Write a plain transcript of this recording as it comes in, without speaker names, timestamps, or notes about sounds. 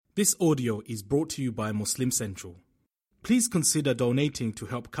This audio is brought to you by Muslim Central. Please consider donating to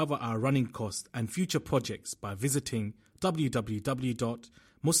help cover our running costs and future projects by visiting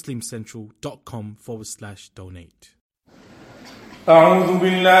www.muslimcentral.com/donate. أعوذ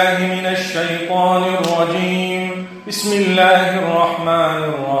بالله من الشيطان الرجيم. بسم الله الرحمن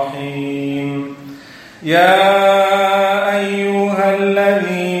الرحيم. يا أيها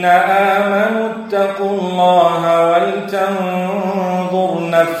الذين آمنوا اتقوا الله ولتنظر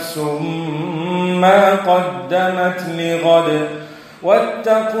نفس ما قدمت لغد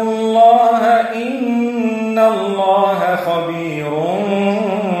واتقوا الله إن الله خبير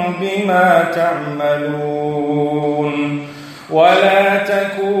بما تعملون. ولا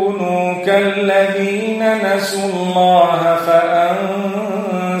تكونوا كالذين نسوا الله فأنساهم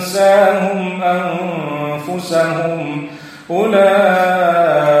أنفسهم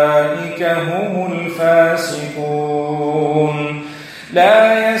أولئك هم الفاسقون.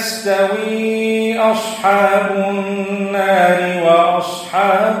 لا يستوي أصحاب النار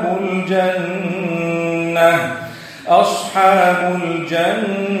وأصحاب الجنة أصحاب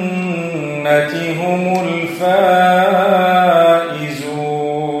الجنة هم الفائزون.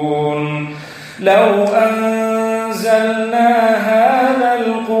 لو أنزلنا هذا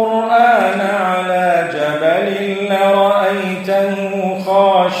القرآن على جبل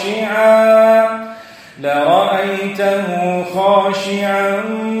لرأيته خاشعا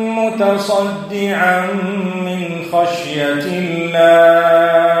متصدعا من خشية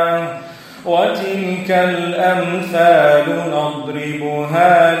الله. وتلك الأمثال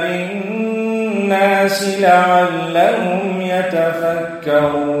نضربها للناس لعلهم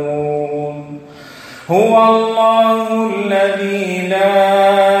يتفكرون. هو الله الذي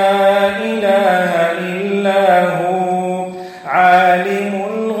لا إله إلا هو عالم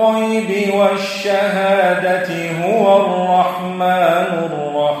الغيب والشهادة هو الرحمن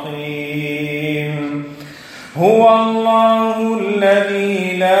الرحيم. هو الله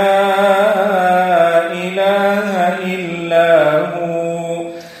الذي لا إله إلا هو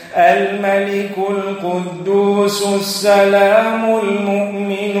الملك القدوس السلام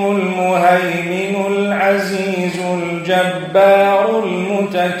المؤمن المهيمن العزيز الجبار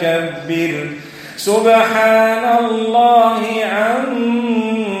المتكبر. سبحان الله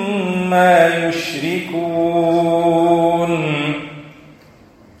عما يشركون.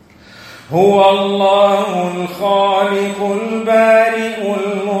 هو الله الخالق البارئ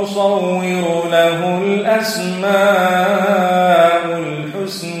المصور له الأسماء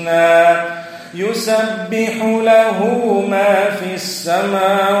الحسنى يسبح له ما في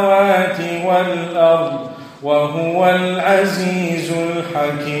السماوات والأرض وهو العزيز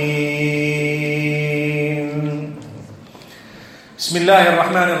الحكيم. بسم الله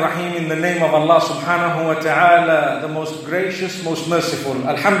الرحمن الرحيم. In the name of Allah subhanahu wa ta'ala, the most gracious, most merciful.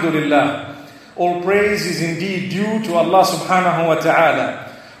 Alhamdulillah. All praise is indeed due to Allah subhanahu wa ta'ala.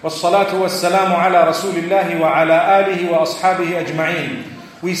 Wassalatu wassalamu ala rasulillahi wa ala alihi wa ashabihi ajma'in.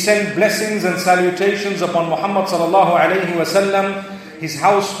 We send blessings and salutations upon Muhammad sallallahu alayhi wa sallam, his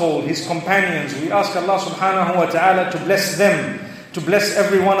household, his companions. We ask Allah subhanahu wa ta'ala to bless them, to bless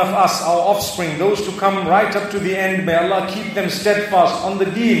every one of us, our offspring, those to come right up to the end. May Allah keep them steadfast on the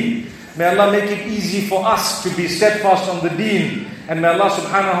deen. May Allah make it easy for us to be steadfast on the deen. And may Allah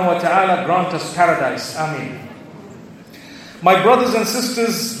subhanahu wa ta'ala grant us paradise. Ameen. My brothers and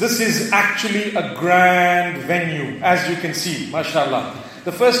sisters, this is actually a grand venue, as you can see, mashallah.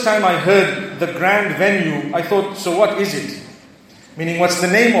 The first time I heard the grand venue, I thought, so what is it? Meaning, what's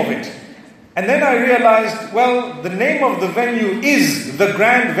the name of it? And then I realized, well, the name of the venue is the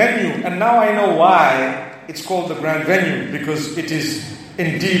grand venue. And now I know why it's called the grand venue, because it is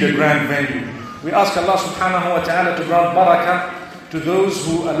indeed a grand venue. We ask Allah subhanahu wa ta'ala to grant barakah to those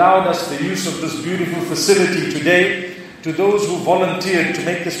who allowed us the use of this beautiful facility today, to those who volunteered to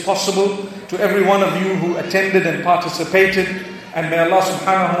make this possible, to every one of you who attended and participated. And may Allah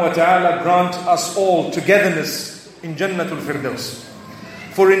subhanahu wa ta'ala grant us all togetherness in Jannatul Firdaus.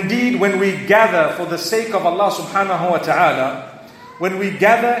 For indeed, when we gather for the sake of Allah subhanahu wa ta'ala, when we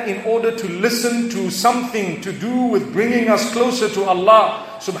gather in order to listen to something to do with bringing us closer to Allah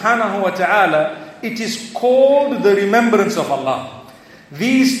subhanahu wa ta'ala, it is called the remembrance of Allah.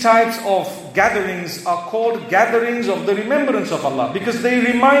 These types of gatherings are called gatherings of the remembrance of Allah, because they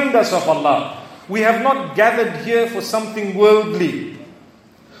remind us of Allah. We have not gathered here for something worldly.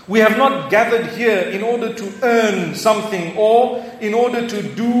 We have not gathered here in order to earn something or in order to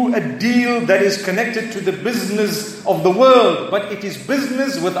do a deal that is connected to the business of the world, but it is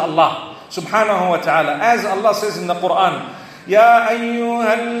business with Allah subhanahu wa ta'ala. As Allah says in the Quran, يا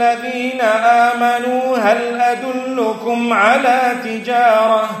أيها الذين آمنوا هل أدلكم على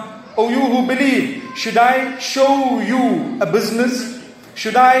تجارة. O you who believe, should I show you a business?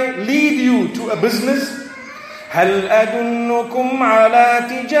 Should I lead you to a business? هل أدلكم على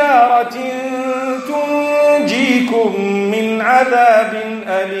تجارة تنجيكم من عذاب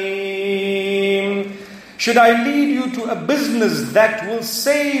أليم. Should I lead you to a business that will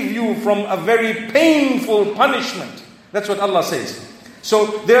save you from a very painful punishment? That's what Allah says.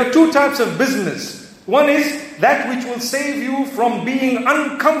 So there are two types of business. One is that which will save you from being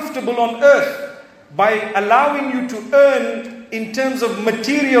uncomfortable on earth by allowing you to earn in terms of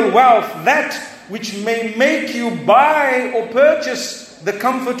material wealth that which may make you buy or purchase the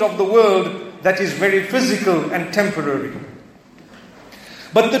comfort of the world that is very physical and temporary.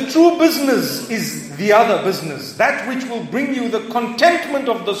 But the true business is the other business, that which will bring you the contentment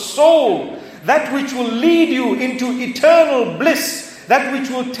of the soul, that which will lead you into eternal bliss, that which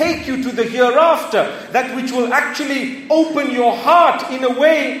will take you to the hereafter, that which will actually open your heart in a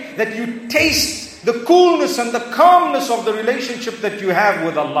way that you taste the coolness and the calmness of the relationship that you have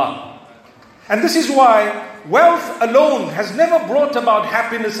with Allah. And this is why wealth alone has never brought about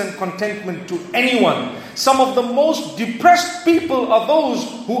happiness and contentment to anyone. Some of the most depressed people are those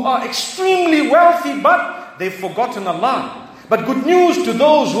who are extremely wealthy, but they've forgotten Allah. But good news to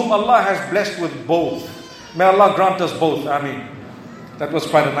those whom Allah has blessed with both. May Allah grant us both. Ameen. That was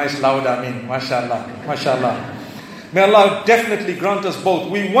quite a nice loud Ameen. MashaAllah. MashaAllah. May Allah definitely grant us both.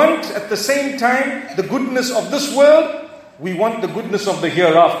 We want at the same time the goodness of this world. We want the goodness of the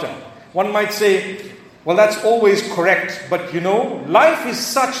hereafter. One might say, well, that's always correct. But life is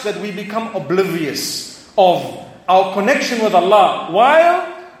such that we become oblivious of our connection with Allah while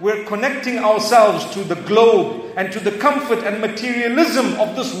we're connecting ourselves to the globe and to the comfort and materialism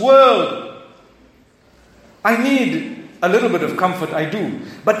of this world. I need a little bit of comfort, I do.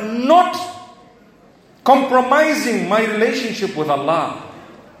 But not compromising my relationship with Allah.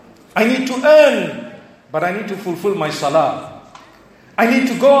 I need to earn, but I need to fulfill my salah. I need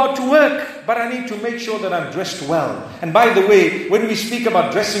to go out to work, but I need to make sure that I'm dressed well. And by the way, when we speak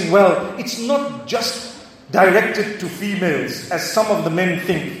about dressing well, it's not just directed to females, as some of the men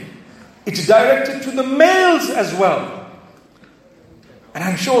think. It's directed to the males as well. And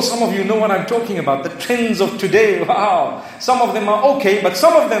I'm sure some of you know what I'm talking about. The trends of today, wow. Some of them are okay, but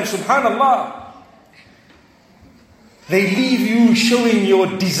some of them, subhanallah, they leave you showing your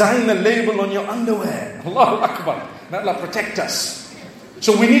designer label on your underwear. Allahu Akbar. May Allah protect us.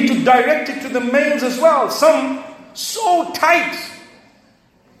 So we need to direct it to the males as well. Some so tight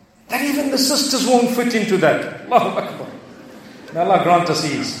that even the sisters won't fit into that. Allahu Akbar. May Allah grant us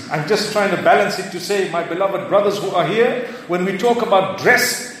ease. I'm just trying to balance it to say, my beloved brothers who are here, when we talk about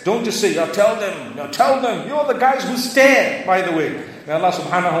dress, don't just say, tell them. You're the guys who stare, by the way. May Allah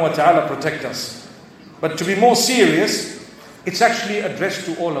subhanahu wa ta'ala protect us. But to be more serious, it's actually addressed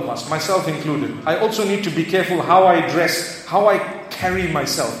to all of us, myself included. I also need to be careful how I dress, how I carry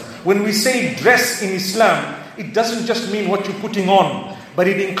myself. When we say dress in Islam, it doesn't just mean what you're putting on, but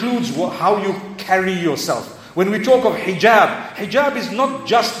it includes how you carry yourself. When we talk of hijab, hijab is not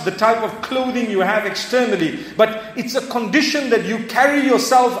just the type of clothing you have externally, but it's a condition that you carry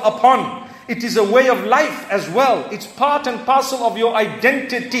yourself upon. It is a way of life as well. It's part and parcel of your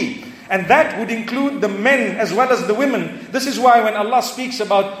identity. And that would include the men as well as the women. This is why when Allah speaks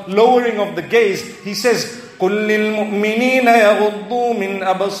about lowering of the gaze, He says, قُلْ لِلْمُؤْمِنِينَ يَغُضُّوا مِنْ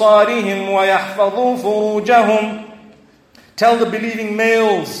أَبْصَارِهِمْ وَيَحْفَظُوا فُرُوجَهُمْ. Tell the believing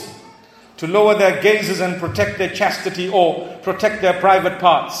males to lower their gazes and protect their chastity or protect their private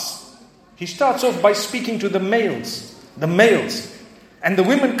parts. He starts off by speaking to the males. And the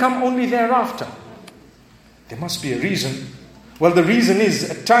women come only thereafter. There must be a reason. Well, the reason is,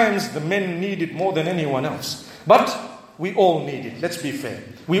 at times, the men need it more than anyone else. But we all need it. Let's be fair.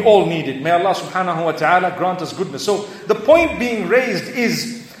 We all need it. May Allah subhanahu wa ta'ala grant us goodness. So, the point being raised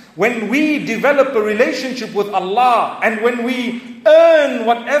is, when we develop a relationship with Allah and when we earn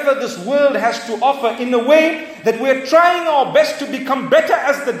whatever this world has to offer in a way that we're trying our best to become better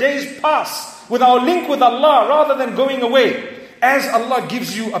as the days pass with our link with Allah rather than going away. As Allah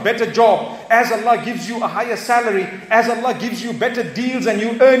gives you a better job, as Allah gives you a higher salary, as Allah gives you better deals and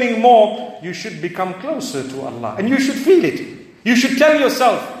you're earning more, you should become closer to Allah. And you should feel it. You should tell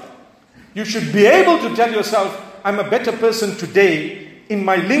yourself, you should be able to tell yourself, I'm a better person today in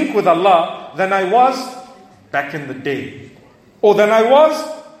my link with Allah than I was back in the day. Or than I was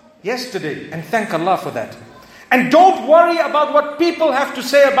yesterday. And thank Allah for that. And don't worry about what people have to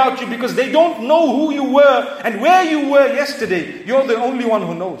say about you, because they don't know who you were and where you were yesterday. You're the only one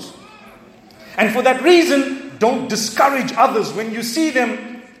who knows. And for that reason, don't discourage others when you see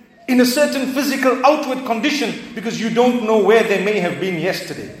them in a certain physical outward condition, because you don't know where they may have been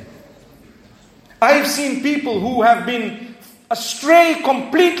yesterday. I've seen people who have been astray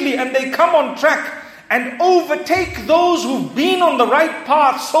completely and they come on track and overtake those who've been on the right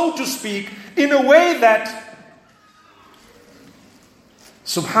path, so to speak, in a way that,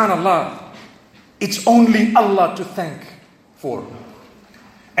 subhanallah, it's only Allah to thank for.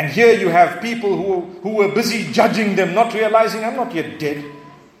 And here you have people who were busy judging them, not realizing, I'm not yet dead.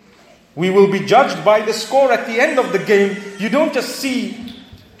 We will be judged by the score at the end of the game. You don't just see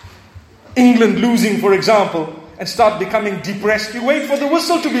England losing, for example, and start becoming depressed. You wait for the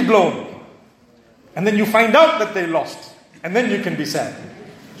whistle to be blown. And then you find out that they lost. And then you can be sad.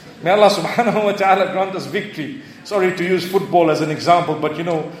 May Allah subhanahu wa ta'ala grant us victory. Sorry to use football as an example, but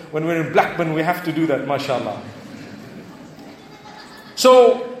when we're in Blackburn, we have to do that, mashallah.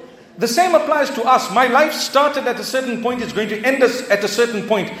 So, the same applies to us. My life started at a certain point, it's going to end at a certain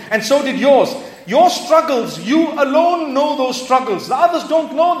point. And so did yours. Your struggles, you alone know those struggles. The others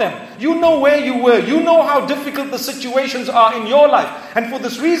don't know them. You know where you were. You know how difficult the situations are in your life. And for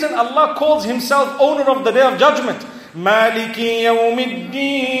this reason, Allah calls Himself owner of the Day of Judgment. Maliki Yawmiddin.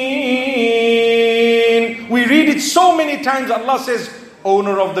 We read it so many times. Allah says,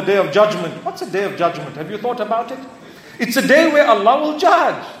 owner of the Day of Judgment. What's a Day of Judgment? Have you thought about it? It's a day where Allah will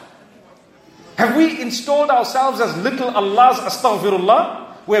judge. Have we installed ourselves as little Allahs, astaghfirullah,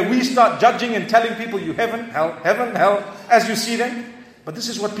 where we start judging and telling people, you heaven, hell, as you see them? But this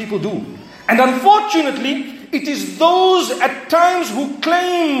is what people do. And unfortunately, it is those at times who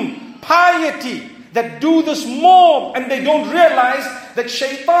claim piety that do this more, and they don't realize that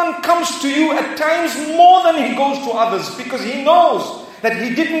shaitan comes to you at times more than he goes to others, because he knows that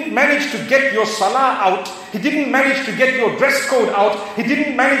he didn't manage to get your salah out, he didn't manage to get your dress code out, he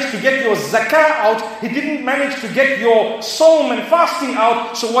didn't manage to get your zakah out, he didn't manage to get your sawm and fasting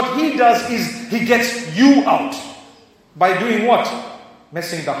out. So what he does is he gets you out. By doing what?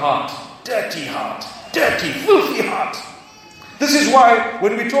 Messing the heart. Dirty, filthy heart. This is why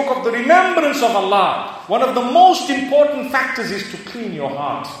when we talk of the remembrance of Allah, one of the most important factors is to clean your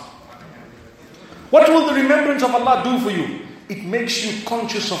heart. What will the remembrance of Allah do for you? It makes you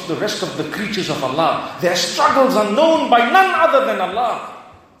conscious of the rest of the creatures of Allah. Their struggles are known by none other than Allah.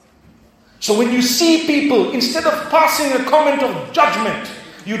 So when you see people, instead of passing a comment of judgment,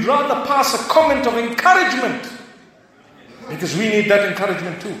 you'd rather pass a comment of encouragement. Because we need that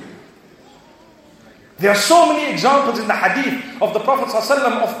encouragement too. There are so many examples in the hadith of the Prophet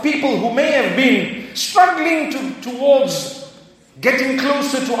ﷺ of people who may have been struggling towards getting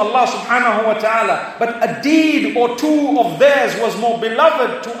closer to Allah subhanahu wa ta'ala, but a deed or two of theirs was more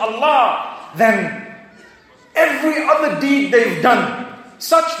beloved to Allah than every other deed they've done,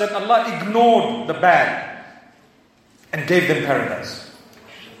 such that Allah ignored the bad and gave them paradise.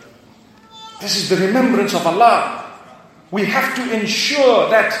 This is the remembrance of Allah. We have to ensure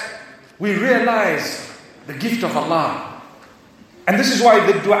that we realize the gift of Allah. And this is why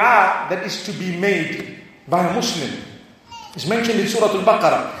the dua that is to be made by a Muslim is mentioned in Surah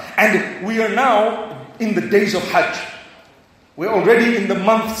Al-Baqarah. And we are now in the days of Hajj. We're already in the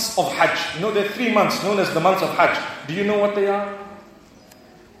months of Hajj. There are 3 months known as the months of Hajj. Do you know what they are?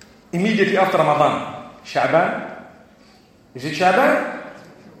 Immediately after Ramadan. Sha'ban? Is it Sha'ban?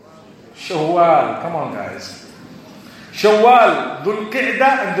 Shawwal. Come on, guys. Shawwal, Dhul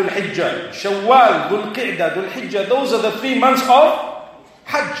Qa'dah and Dhul Hijjah. Shawwal, Dhul Qa'dah, Dhul Hijjah. Those are the 3 months of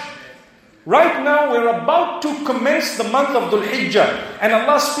Hajj. Right now we're about to commence the month of Dhul Hijjah, and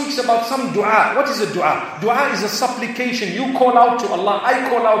Allah speaks about some dua. What is a dua? Dua is a supplication. You call out to Allah, I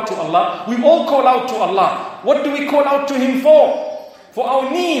call out to Allah, we all call out to Allah. What do we call out to Him for? For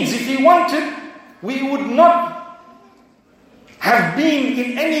our needs. If He wanted, we would not have been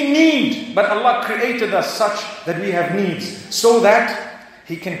in any need, but Allah created us such that we have needs, so that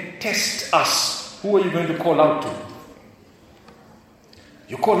He can test us. Who are you going to call out to?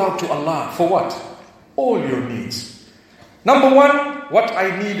 You call out to Allah for what? All your needs. Number 1, what I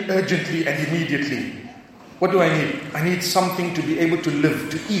need urgently and immediately. What do I need? I need something to be able to live,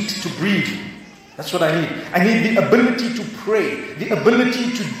 to eat, to breathe. That's what I need. I need the ability to pray, the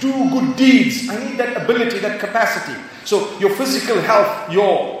ability to do good deeds. I need that ability, that capacity. So your physical health,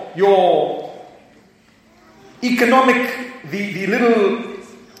 your economic, the little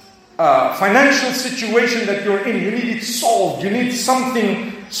financial situation that you're in, you need it solved. You need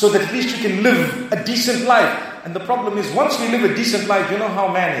something so that at least you can live a decent life. And the problem is, once we live a decent life, you know how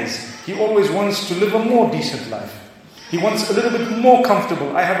man is. He always wants to live a more decent life. He wants a little bit more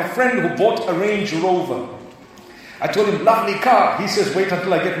comfortable. I have a friend who bought a Range Rover. I told him, lovely car. He says, wait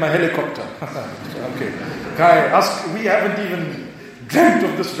until I get my helicopter. Okay. Guy, we haven't even dreamt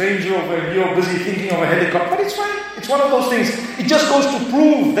of this Range Rover and you're busy thinking of a helicopter. But it's fine. It's one of those things. It just goes to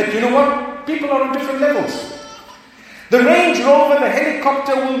prove that, you know what? People are on different levels. The Range Rover, the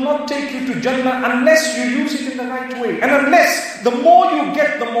helicopter will not take you to Jannah unless you use it in the right way. And unless the more you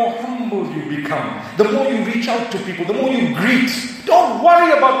get, the more humble you become. The more you reach out to people, the more you greet. Don't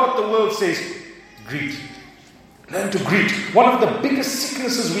worry about what the world says. Greet. Learn to greet. One of the biggest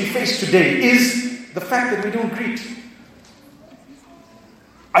sicknesses we face today is the fact that we don't greet.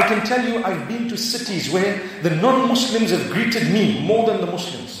 I can tell you, I've been to cities where the non-Muslims have greeted me more than the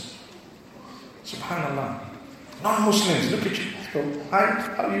Muslims. Subhanallah. Non-Muslims look at you. Go, hi,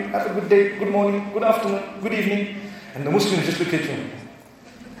 how are you? Have a good day, good morning, good afternoon, good evening. And the Muslims just look at you.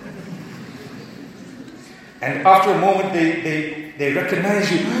 And after a moment, they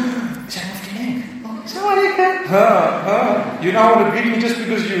recognize you. You now want to greet me just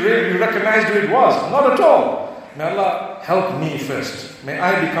because you recognized who it was. Not at all. May Allah help me first. May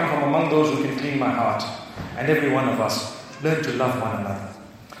I become from among those who can clean my heart. And every one of us learn to love one another.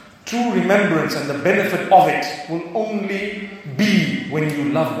 True remembrance and the benefit of it will only be when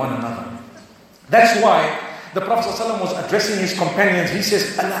you love one another. That's why the Prophet ﷺ was addressing his companions. He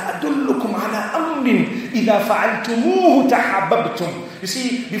says, أَلَا أَدُلُّكُمْ عَلَىٰ أَمْرٍ إِذَا فَعَلْتُمُوهُ تَحَبَّبْتُمْ. You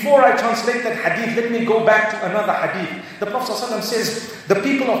see, before I translate that hadith, let me go back to another hadith. The Prophet ﷺ says, the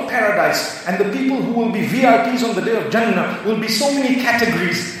people of paradise and the people who will be VIPs on the day of Jannah will be so many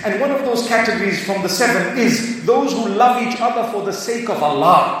categories. And one of those categories from the 7 is those who love each other for the sake of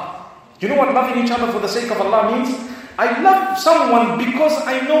Allah. You know what loving each other for the sake of Allah means? I love someone because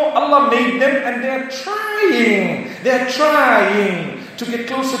I know Allah made them and they're trying to get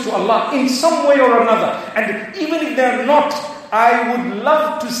closer to Allah in some way or another. And even if they're not, I would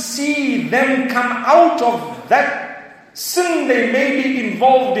love to see them come out of that sin they may be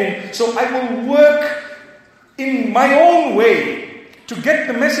involved in. So I will work in my own way to get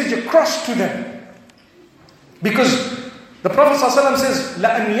the message across to them. Because the Prophet ﷺ says,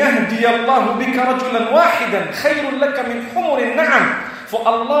 لَأَنْ يَهْدِيَ اللَّهُ بِكَ رَجُلًا وَاحِدًا خَيْرٌ لَكَ مِنْ حُمُرِ النَّعَمِ. For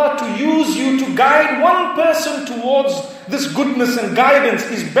Allah to use you to guide one person towards this goodness and guidance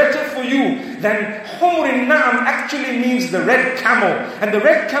is better for you than حُمُرِ النَّعَمِ actually means the red camel. And the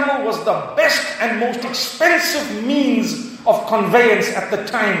red camel was the best and most expensive means of conveyance at the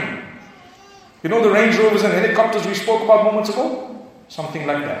time. You know the Range Rovers and helicopters we spoke about moments ago? Something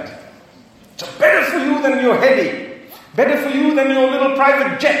like that. So better for you than your heli. Better for you than your little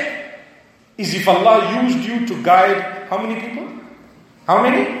private jet is if Allah used you to guide how many people? How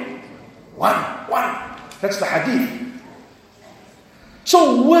many? One. That's the hadith.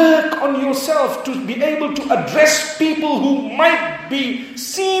 So work on yourself to be able to address people who might be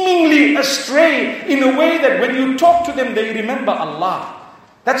seemingly astray in a way that when you talk to them, they remember Allah.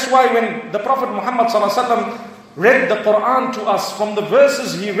 That's why when the Prophet Muhammad ﷺ read the Quran to us, from the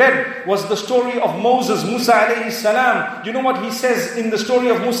verses he read was the story of Moses, Musa alayhi salam. You know what he says in the story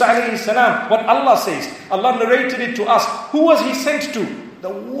of Musa alayhi salam? What Allah says. Allah narrated it to us. Who was he sent to? The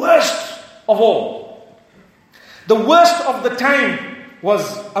worst of all. The worst of the time was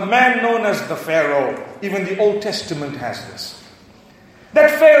a man known as the Pharaoh. Even the Old Testament has this.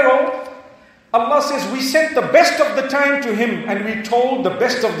 That Pharaoh, Allah says, we sent the best of the time to him and we told the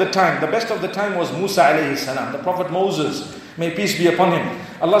best of the time. The best of the time was Musa alayhi salam, the Prophet Moses, may peace be upon him.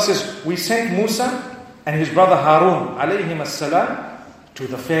 Allah says, we sent Musa and his brother Harun alayhim as-salam to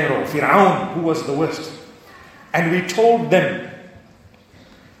the Pharaoh, Fir'aun, who was the worst. And we told them,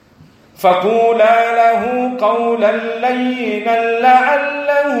 فَقُولَا لَهُ قَوْلًا لَيِّنًا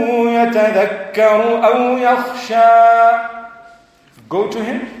لَعَلَّهُ يَتَذَكَّرُ أَوْ يَخْشَى. Go to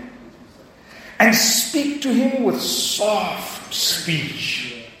him and speak to him with soft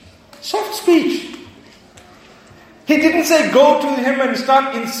speech. Soft speech. He didn't say go to him and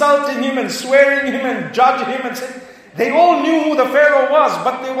start insulting him and swearing him and judge him and say. They all knew who the Pharaoh was,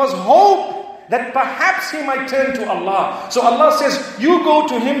 but there was hope that perhaps he might turn to Allah. So Allah says, you go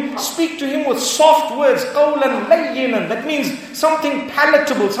to him, speak to him with soft words. قَوْلًا لَيِّنًا. That means something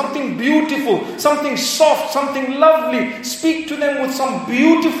palatable, something beautiful, something soft, something lovely. Speak to them with some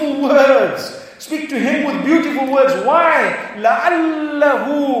beautiful words. Speak to him with beautiful words. Why?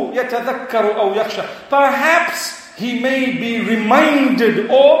 لَعَلَّهُ يَتَذَكَّرُ أَوْ يَخْشَى. Perhaps he may be reminded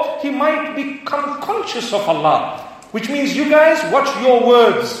or he might become conscious of Allah. Which means you guys, watch your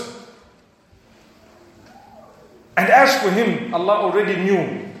words. And as for him, Allah already knew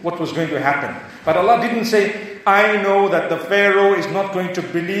what was going to happen. But Allah didn't say, I know that the Pharaoh is not going to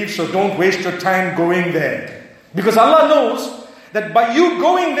believe, so don't waste your time going there. Because Allah knows that by you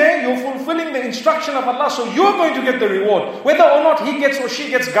going there, you're fulfilling the instruction of Allah, so you're going to get the reward. Whether or not he gets or she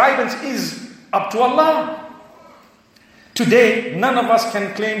gets guidance is up to Allah. Today, none of us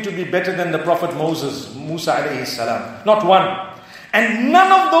can claim to be better than the Prophet Musa alayhi salam. Not one. And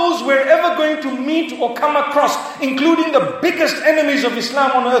none of those we're ever going to meet or come across, including the biggest enemies of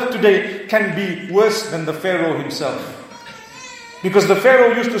Islam on earth today, can be worse than the Pharaoh himself. Because the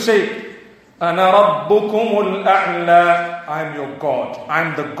Pharaoh used to say, Ana rabbukumul a'la, I'm your God.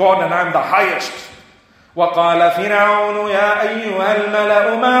 I'm the God and I'm the highest. وَقَالَ فِرْعَوْنُ يَا أَيُّهَا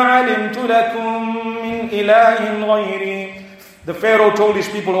الْمَلَأُ مَا عَلِمْتُ لَكُم مِّنْ إِلَٰهٍ غَيْرِي. The Pharaoh told his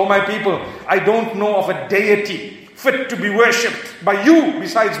people, "Oh my people, I don't know of a deity fit to be worshipped by you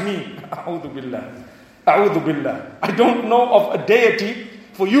besides me." A'udhu billah. A'udhu billah. I don't know of a deity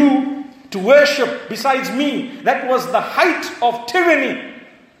for you to worship besides me. That was the height of tyranny.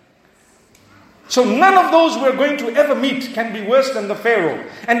 So none of those we're going to ever meet can be worse than the Pharaoh.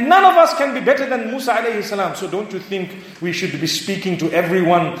 And none of us can be better than Musa alayhi salam. So don't you think we should be speaking to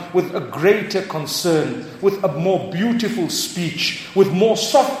everyone with a greater concern, with a more beautiful speech, with more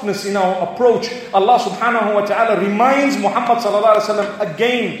softness in our approach? Allah subhanahu wa ta'ala reminds Muhammad sallallahu alayhi wa sallam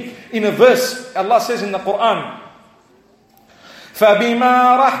again in a verse. Allah says in the Quran,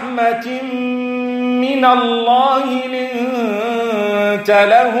 فَبِمَا رَحْمَةٍ مِّنَ اللَّهِ لِنْتَ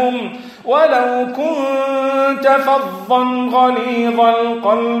لَهُمْ وَلَوْ كُنْتَ فَظًّا غَلِيظَ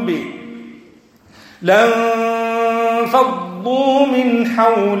الْقَلْبِ لَانْفَضُّوا مِنْ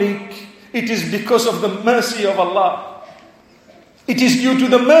حَوْلِكَ. It is because of the mercy of Allah. It is due to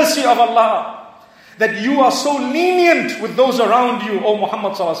the mercy of Allah that you are so lenient with those around you, O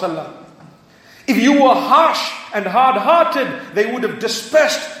Muhammad sallallahu alaihi wasallam. If you were harsh and hard-hearted, they would have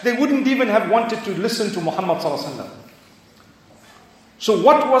dispersed. They wouldn't even have wanted to listen to Muhammad sallallahu alaihi wasallam. So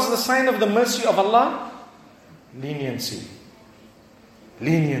what was the sign of the mercy of Allah? Leniency.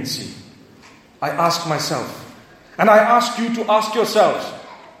 Leniency. I ask myself, and I ask you to ask yourselves,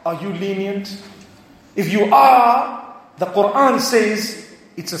 are you lenient? If you are, the Quran says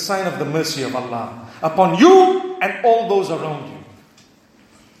it's a sign of the mercy of Allah upon you and all those around you.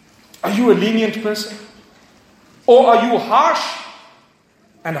 Are you a lenient person? Or are you harsh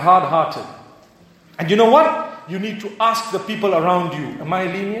and hard-hearted? And you know what? You need to ask the people around you, am I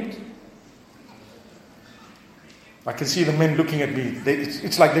lenient? I can see the men looking at me.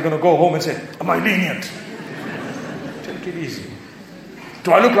 It's like they're going to go home and say, am I lenient? Take it easy.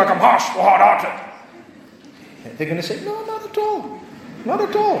 Do I look like I'm harsh or hard-hearted? They're going to say, no, not at all. Not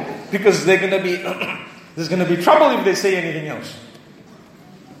at all. Because they're going to be, there's going to be trouble if they say anything else.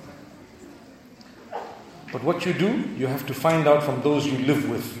 But what you do, you have to find out from those you live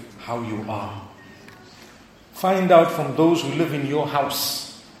with how you are. Find out from those who live in your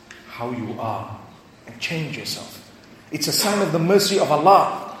house how you are and change yourself. It's a sign of the mercy of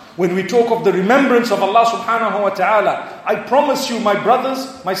Allah. When we talk of the remembrance of Allah subhanahu wa ta'ala, I promise you, my brothers,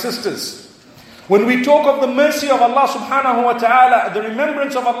 my sisters, when we talk of the mercy of Allah subhanahu wa ta'ala, the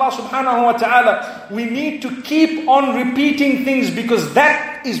remembrance of Allah subhanahu wa ta'ala, we need to keep on repeating things because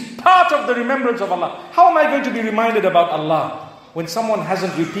that is part of the remembrance of Allah. How am I going to be reminded about Allah when someone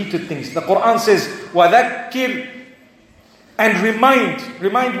hasn't repeated things? The Quran says, وَذَكِّرْ, and remind.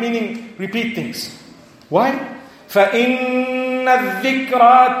 Remind meaning repeat things. Why? فَإِنَّ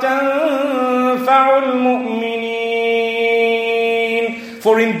الذِّكْرَى تَنْفَعُ الْمُؤْمِنِينَ.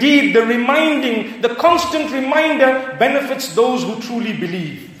 For indeed the reminding, the constant reminder benefits those who truly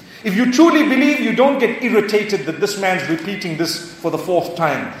believe. If you truly believe, you don't get irritated that this man's repeating this for the fourth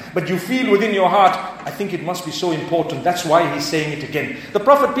time. But you feel within your heart, I think it must be so important. That's why he's saying it again. The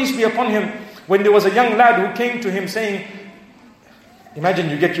Prophet, peace be upon him, when there was a young lad who came to him saying, imagine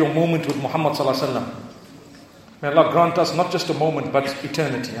you get your moment with Muhammad sallallahu alaihi wasallam. May Allah grant us not just a moment, but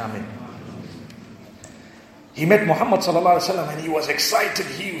eternity. Amen. He met Muhammad sallallahu alaihi wasallam and he was excited.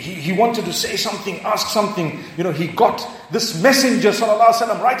 He wanted to say something, ask something. You know, he got this messenger sallallahu alaihi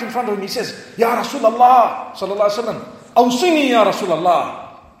wasallam right in front of him. He says, Ya Rasulullah sallallahu alaihi wasallam, awsini ya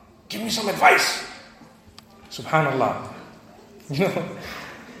Rasulullah, give me some advice. Subhanallah. You know,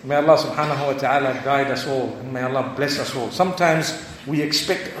 may Allah subhanahu wa ta'ala guide us all and may Allah bless us all. Sometimes we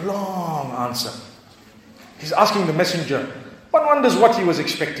expect a long answer. He's asking the messenger. One wonders what he was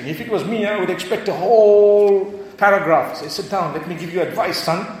expecting. If it was me, I would expect a whole paragraph. Say, sit down, let me give you advice,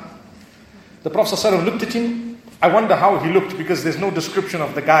 son. The Prophet ﷺ looked at him. I wonder how he looked because there's no description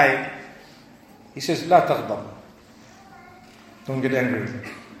of the guy. He says, La taghdab. Don't get angry.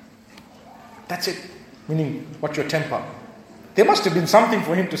 That's it. Meaning, what's your temper? There must have been something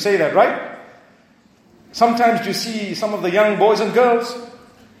for him to say that, right? Sometimes you see some of the young boys and girls,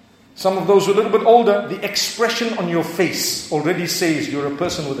 some of those who are a little bit older, the expression on your face already says you're a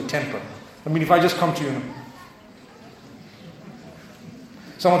person with a temper. I mean, if I just come to you,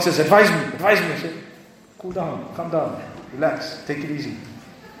 someone says, advise me. I say, cool down, calm down. Relax. Take it easy.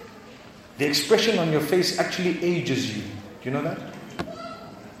 The expression on your face actually ages you. Do you know that?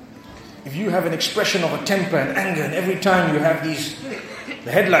 If you have an expression of a temper and anger, and every time you have the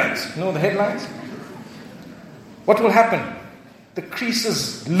headlines, you know the headlines? What will happen? The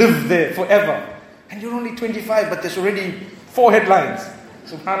creases live there forever. And you're only 25, but there's already 4 headlines.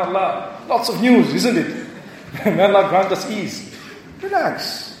 Subhanallah. Lots of news, isn't it? May Allah grant us ease.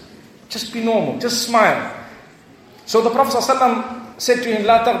 Relax. Just be normal. Just smile. So the Prophet ﷺ said to him,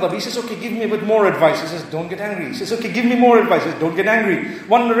 La taghdab. He says, okay, give me a bit more advice. He says, don't get angry. He says, okay, give me more advice. He says, don't get angry.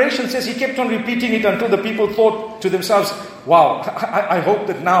 One narration says he kept on repeating it until the people thought to themselves, wow, I hope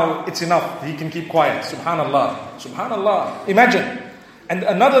that now it's enough. He can keep quiet. Subhanallah. Subhanallah. Imagine. And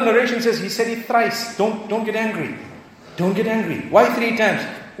another narration says he said it thrice. Don't get angry. Don't get angry. Why 3 times?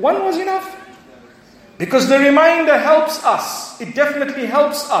 1 was enough. Because the reminder helps us. It definitely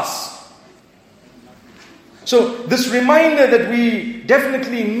helps us. So this reminder that we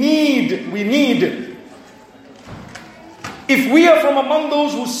definitely need, if we are from among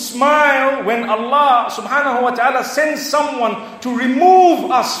those who smile when Allah subhanahu wa ta'ala sends someone to remove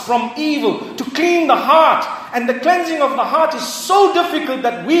us from evil, to clean the heart, and the cleansing of the heart is so difficult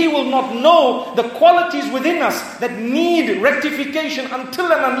that we will not know the qualities within us that need rectification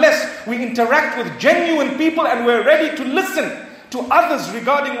until and unless we interact with genuine people and we're ready to listen to others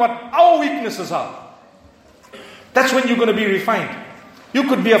regarding what our weaknesses are. That's when you're going to be refined. You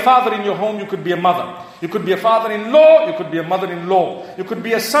could be a father in your home, you could be a mother. You could be a father-in-law, you could be a mother-in-law. You could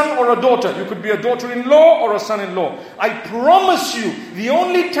be a son or a daughter. You could be a daughter-in-law or a son-in-law. I promise you, the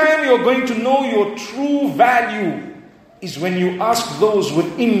only time you're going to know your true value is when you ask those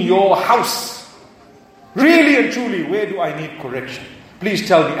within your house. Really and truly, where do I need correction? Please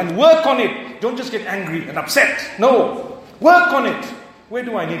tell me. And work on it. Don't just get angry and upset. No. Work on it. Where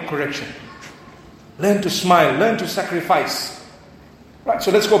do I need correction? Learn to smile. Learn to sacrifice. Right,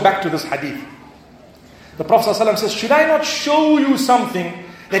 so let's go back to this hadith. The Prophet ﷺ says, should I not show you something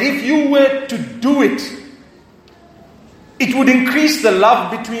that if you were to do it, it would increase the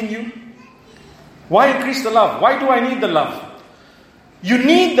love between you? Why increase the love? Why do I need the love? You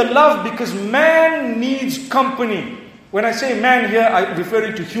need the love because man needs company. When I say man here, I'm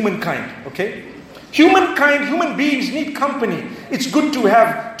referring to humankind, okay? Humankind, human beings need company. It's good to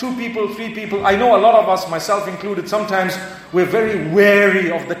have 2 people, 3 people. I know a lot of us, myself included, sometimes we're very wary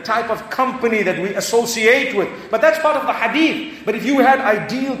of the type of company that we associate with. But that's part of the hadith. But if you had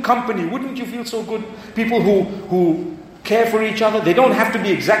ideal company, wouldn't you feel so good? People who care for each other, they don't have to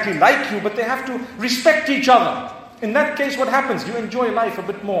be exactly like you, but they have to respect each other. In that case, what happens? You enjoy life a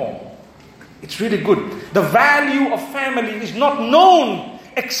bit more. It's really good. The value of family is not known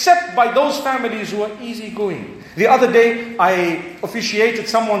except by those families who are easygoing. The other day, I officiated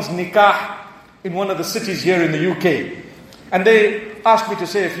someone's nikah in one of the cities here in the UK. And they asked me to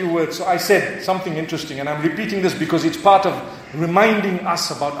say a few words. So I said something interesting. And I'm repeating this because it's part of reminding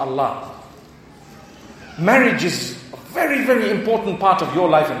us about Allah. Marriage is a very, very important part of your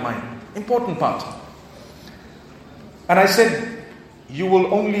life and mine. Important part. And I said, you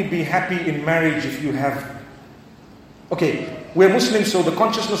will only be happy in marriage if you have... Okay, we're Muslims, so the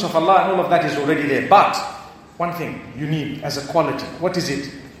consciousness of Allah and all of that is already there. But one thing you need as a quality, what is it?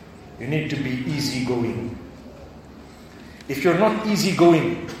 You need to be easygoing. If you're not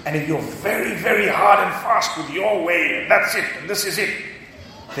easygoing, and if you're very, very hard and fast with your way, and that's it, and this is it,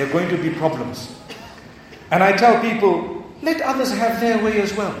 there are going to be problems. And I tell people, let others have their way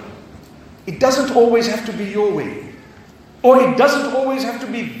as well. It doesn't always have to be your way. Or it doesn't always have to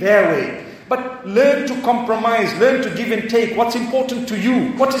be their way. But learn to compromise, learn to give and take. What's important to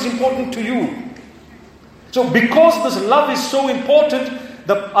you? What is important to you? So because this love is so important,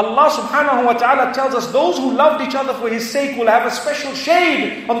 Allah subhanahu wa ta'ala tells us those who loved each other for His sake will have a special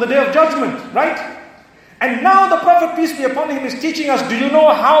shade on the Day of Judgment, right? And now the Prophet, peace be upon him, is teaching us, do you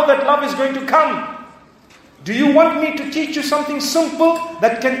know how that love is going to come? Do you want me to teach you something simple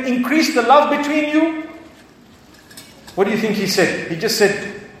that can increase the love between you? What do you think he said? He just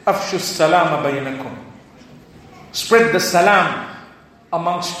said, Afshu salama baynakum. Spread the salam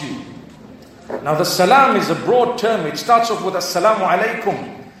amongst you. Now the salam is a broad term. It starts off with assalamu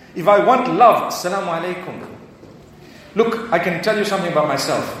alaikum. If I want love, assalamu alaikum. Look, I can tell you something about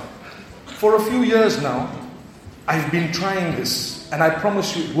myself. For a few years now, I've been trying this. And I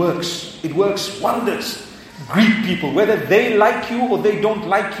promise you it works. It works wonders. Greet people. Whether they like you or they don't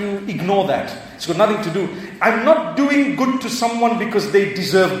like you, ignore that. It's got nothing to do. I'm not doing good to someone because they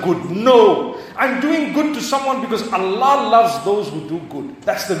deserve good. No. I'm doing good to someone because Allah loves those who do good.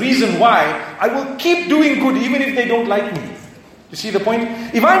 That's the reason why I will keep doing good even if they don't like me. You see the point?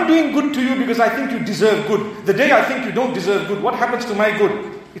 If I'm doing good to you because I think you deserve good, the day I think you don't deserve good, what happens to my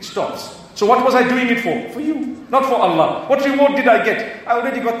good? It stops. So what was I doing it for? For you, not for Allah. What reward did I get? I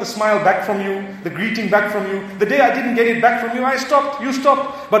already got the smile back from you, the greeting back from you. The day I didn't get it back from you, I stopped, you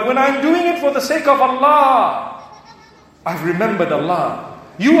stopped. But when I'm doing it for the sake of Allah, I've remembered Allah.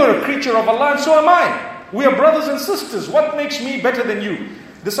 You are a creature of Allah and so am I. We are brothers and sisters. What makes me better than you?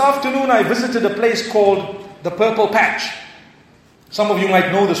 This afternoon I visited a place called the Purple Patch. Some of you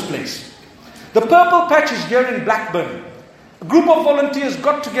might know this place. The Purple Patch is here in Blackburn. A group of volunteers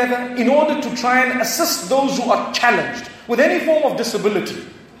got together in order to try and assist those who are challenged with any form of disability.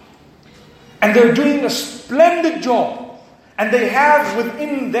 And they're doing a splendid job. And they have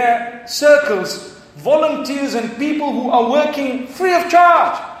within their circles volunteers and people who are working free of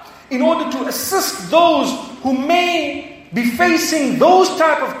charge in order to assist those who may be facing those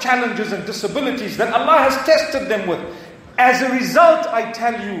type of challenges and disabilities that Allah has tested them with. As a result, I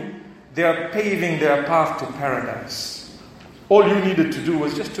tell you, they are paving their path to paradise. All you needed to do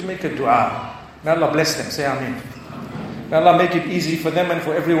was just to make a dua. May Allah bless them. Say Ameen. May Allah make it easy for them and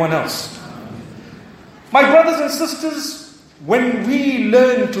for everyone else. My brothers and sisters, when we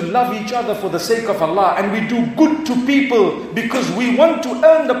learn to love each other for the sake of Allah and we do good to people because we want to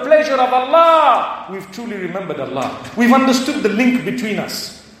earn the pleasure of Allah, we've truly remembered Allah. We've understood the link between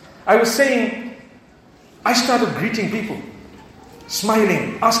us. I was saying, I started greeting people,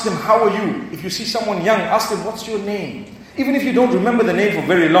 smiling, ask them, how are you? If you see someone young, ask them, what's your name? Even if you don't remember the name for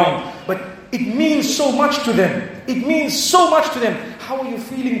very long, but it means so much to them. It means so much to them. How are you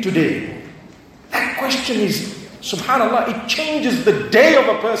feeling today? That question is, subhanallah, it changes the day of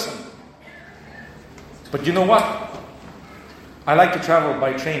a person. But you know what? I like to travel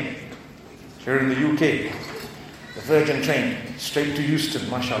by train. Here in the UK, the Virgin train, straight to Euston,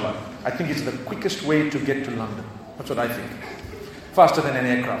 mashallah. I think it's the quickest way to get to London. That's what I think. Faster than an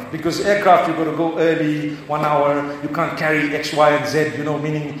aircraft. Because aircraft, you've got to go early, 1 hour, you can't carry X, Y, and Z,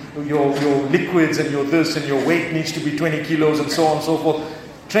 meaning your liquids and your this and your weight needs to be 20 kilos and so on and so forth.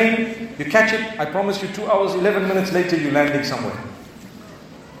 Train, you catch it, I promise you 2 hours, 11 minutes later, you're landing somewhere.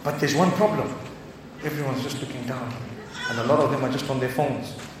 But there's one problem. Everyone's just looking down. And a lot of them are just on their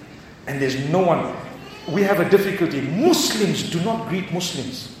phones. And there's no one. We have a difficulty. Muslims do not greet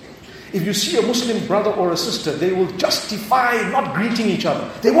Muslims. If you see a Muslim brother or a sister, they will justify not greeting each other.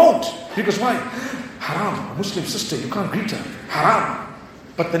 They won't. Because why? Haram. A Muslim sister, you can't greet her. Haram.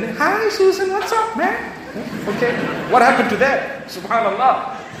 But then, hi Susan, what's up, man? Okay. What happened to that?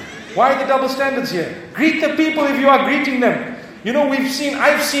 Subhanallah. Why the double standards here? Greet the people if you are greeting them.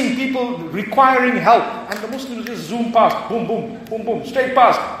 I've seen people requiring help. And the Muslims just zoom past. Boom, boom, boom, boom. Straight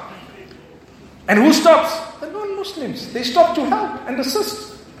past. And who stops? The non-Muslims. They stop to help and assist.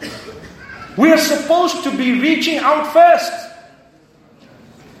 We are supposed to be reaching out first.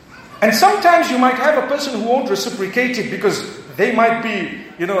 And sometimes you might have a person who won't reciprocate it because they might be,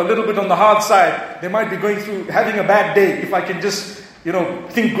 a little bit on the hard side. They might be having a bad day. If I can just,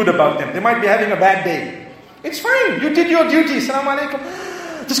 think good about them. They might be having a bad day. It's fine. You did your duty. Assalamu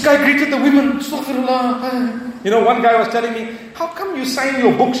alaikum. This guy greeted the women. Astaghfirullah. One guy was telling me, how come you sign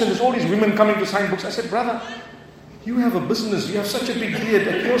your books and there's all these women coming to sign books? I said, brother, you have a business, you have such a big beard.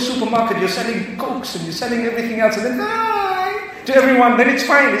 At your supermarket, you're selling cokes and you're selling everything else. And then, hi, to everyone. Then it's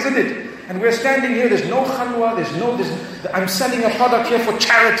fine, isn't it? And we're standing here, there's no khalwa, I'm selling a product here for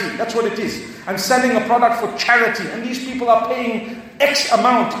charity. That's what it is. I'm selling a product for charity. And these people are paying X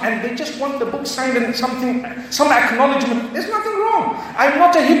amount and they just want the book signed and some acknowledgement. There's nothing wrong. I'm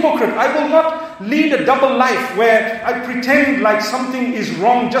not a hypocrite. I will not lead a double life where I pretend like something is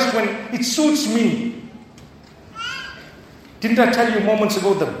wrong just when it suits me. Didn't I tell you moments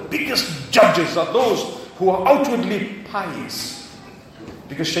ago, the biggest judges are those who are outwardly pious.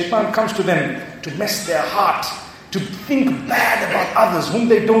 Because shaitan comes to them to mess their heart, to think bad about others whom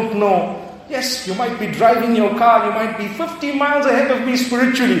they don't know. Yes, you might be driving your car, you might be 50 miles ahead of me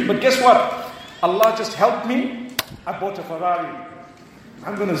spiritually. But guess what? Allah just helped me. I bought a Ferrari.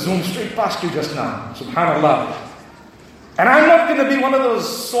 I'm going to zoom straight past you just now. Subhanallah. And I'm not going to be one of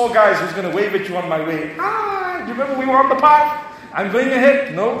those sore guys who's going to wave at you on my way. Do you remember we were on the path? I'm going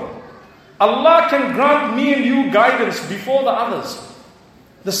ahead. No. Allah can grant me and you guidance before the others.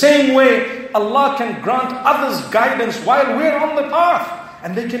 The same way Allah can grant others guidance while we're on the path.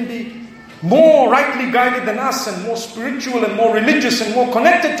 And they can be more rightly guided than us and more spiritual and more religious and more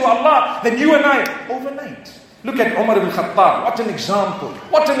connected to Allah than you and I overnight. Look at Umar ibn Khattab. What an example.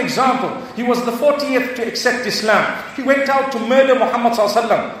 What an example. He was the 40th to accept Islam. He went out to murder Muhammad sallallahu alaihi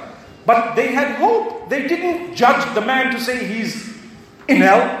wasallam. But they had hope. They didn't judge the man to say he's in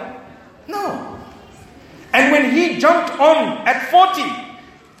hell. No. And when he jumped on at 40,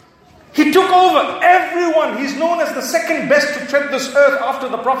 he took over everyone. He's known as the second best to tread this earth after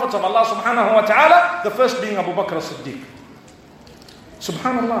the prophets of Allah subhanahu wa ta'ala, the first being Abu Bakr as-Siddiq.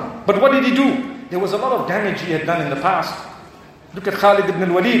 Subhanallah. But what did he do? There was a lot of damage he had done in the past. Look at Khalid ibn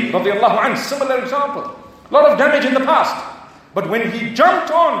al-Walid radiallahu anhu, similar example. A lot of damage in the past. But when he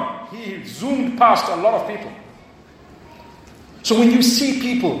jumped on, he zoomed past a lot of people. So when you see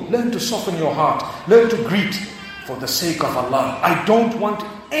people, learn to soften your heart. Learn to greet for the sake of Allah. I don't want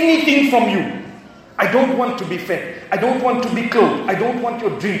anything from you. I don't want to be fed. I don't want to be clothed. I don't want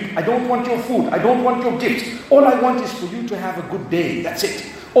your drink. I don't want your food. I don't want your gifts. All I want is for you to have a good day. That's it.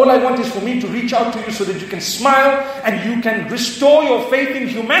 All I want is for me to reach out to you so that you can smile and you can restore your faith in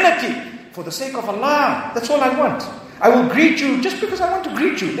humanity for the sake of Allah. That's all I want. I will greet you just because I want to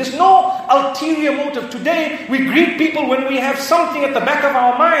greet you. There's no ulterior motive. Today, we greet people when we have something at the back of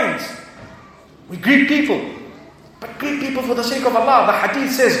our minds. We greet people. But greet people for the sake of Allah. The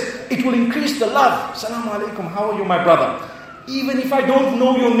hadith says, it will increase the love. Assalamu alaikum, how are you, my brother? Even if I don't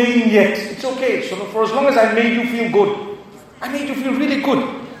know your name yet, it's okay. So for as long as I made you feel good, I made you feel really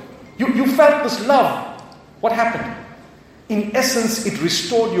good. You felt this love. What happened? In essence, it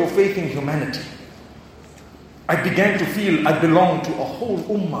restored your faith in humanity. I began to feel I belong to a whole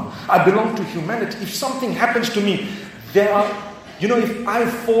ummah. I belong to humanity. If something happens to me, if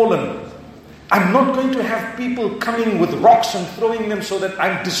I've fallen, I'm not going to have people coming with rocks and throwing them so that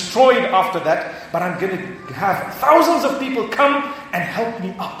I'm destroyed after that, but I'm going to have thousands of people come and help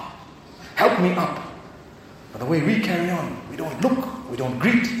me up. Help me up. But the way we carry on, we don't look, we don't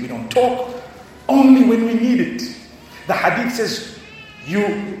greet, we don't talk, only when we need it. The hadith says,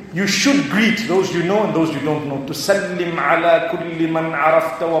 you should greet those you know and those you don't know. تُسَلِّمْ عَلَى كُلِّ مَنْ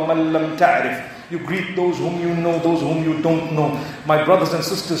عَرَفْتَ وَمَنْ لَمْ تَعْرِفْ. You greet those whom you know, those whom you don't know. My brothers and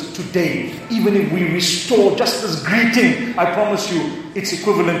sisters, today, even if we restore just this greeting, I promise you, it's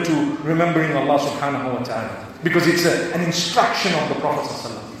equivalent to remembering Allah subhanahu wa ta'ala. Because it's an instruction of the Prophet sallallahu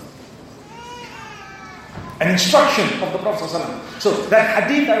alaihi wasallam. An instruction of the Prophet ﷺ. So that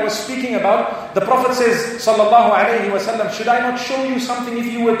hadith I was speaking about, the Prophet says, sallallahu alayhi wasallam, should I not show you something? If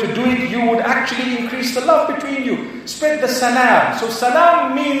you were to do it, you would actually increase the love between you. Spread the salam. So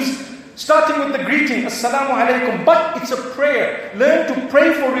salam means starting with the greeting, assalamu alaikum, but it's a prayer. Learn to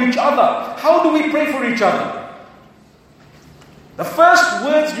pray for each other. How do we pray for each other? The first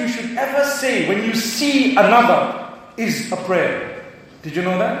words you should ever say when you see another is a prayer. Did you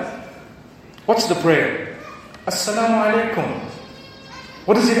know that? What's the prayer? Assalamu alaikum.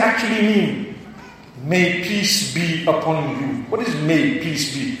 What does it actually mean? May peace be upon you. What is may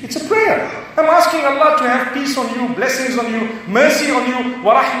peace be? It's a prayer. I'm asking Allah to have peace on you, blessings on you, mercy on you.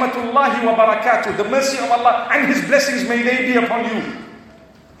 Wa rahmatullahi wa barakatuh. The mercy of Allah and His blessings, may they be upon you.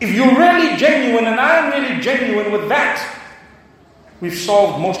 If you're really genuine, and I'm really genuine with that, we've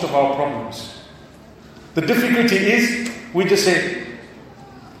solved most of our problems. The difficulty is, we just say,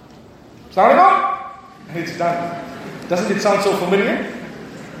 Assalamu alaikum. And it's done. Doesn't it sound so familiar?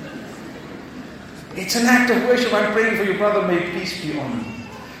 It's an act of worship. I'm praying for you, brother. May peace be on you.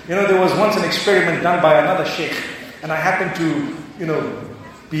 There was once an experiment done by another sheikh, and I happened to,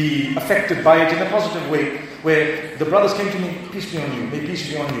 be affected by it in a positive way, where the brothers came to me, peace be on you, may peace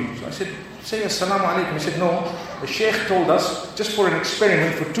be on you. So I said, say assalamu alaikum. He said, no, the sheikh told us, just for an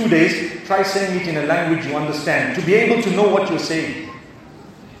experiment for 2 days, try saying it in a language you understand, to be able to know what you're saying.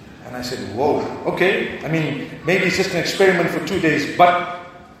 And I said, whoa, okay. Maybe it's just an experiment for 2 days. But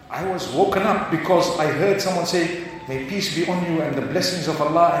I was woken up because I heard someone say, may peace be on you and the blessings of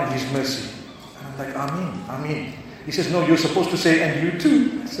Allah and His mercy. And I'm like, Ameen, Ameen. He says, no, you're supposed to say, and you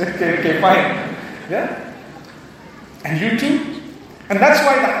too. I said, okay, fine. Yeah? And you too. And that's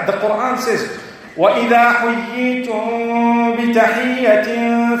why the Quran says, وَإِذَا حُيِّيتُم بِتَحِيَّةٍ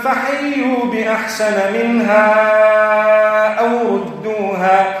فَحَيُّوا بِأَحْسَنَ مِنْهَا أَوْ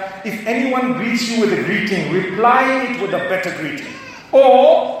رُدُّوهَا. If anyone greets you with a greeting, reply it with a better greeting.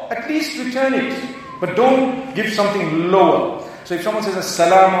 Or at least return it. But don't give something lower. So if someone says,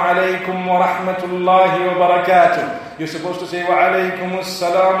 Assalamu alaikum wa rahmatullahi wa barakatuh, you're supposed to say, Wa alaikum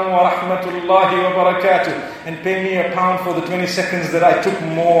assalamu wa rahmatullahi wa barakatuh, and pay me £1 for the 20 seconds that I took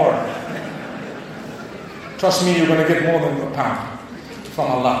more. Trust me, you're going to get more than £1 from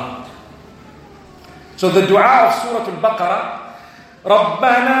Allah. So the dua of Surah Al-Baqarah,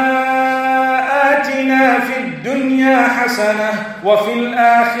 رَبَّنَا آتِنَا فِي الدُّنْيَا حَسَنَةً وَفِي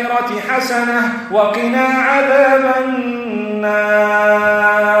الْآخِرَةِ حَسَنَةً وَقِنَا عَذَابَ النَّارِ.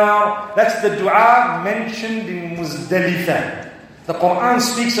 That's the dua mentioned in Muzdalifah. The Quran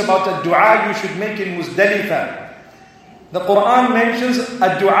speaks about a dua you should make in Muzdalifah. The Quran mentions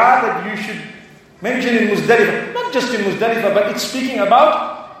a dua that you should mentioned in Muzdalifah. Not just in Muzdalifah, but it's speaking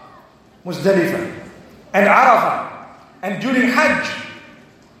about Muzdalifah and Arafah and during Hajj.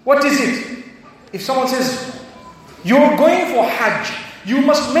 What is it? If someone says, you're going for Hajj, you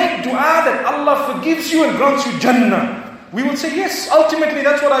must make dua that Allah forgives you and grants you Jannah. We will say, yes, ultimately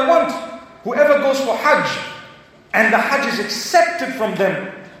that's what I want. Whoever goes for Hajj and the Hajj is accepted from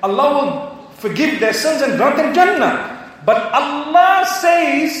them, Allah will forgive their sins and grant them Jannah. But Allah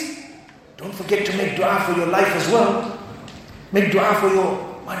says, don't forget to make dua for your life as well. Make dua for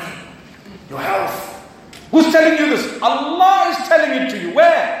your money, your health. Who's telling you this? Allah is telling it to you.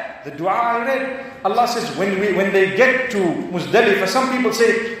 Where? The dua I read. Allah says, when they get to Muzdalifah, some people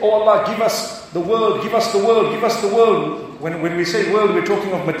say, oh Allah, give us the world, give us the world, give us the world. When we say world, we're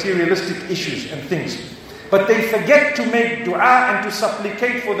talking of materialistic issues and things. But they forget to make dua and to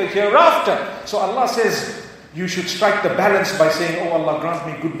supplicate for the hereafter. So Allah says, you should strike the balance by saying, oh Allah, grant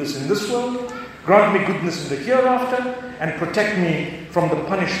me goodness in this world, grant me goodness in the hereafter, and protect me from the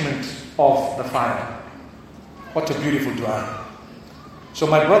punishment of the fire. What a beautiful dua. So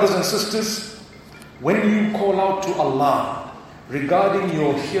my brothers and sisters, when you call out to Allah regarding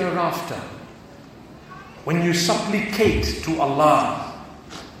your hereafter, when you supplicate to Allah,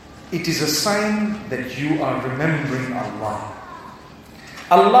 it is a sign that you are remembering Allah.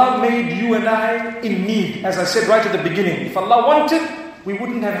 Allah made you and I in need. As I said right at the beginning, if Allah wanted, we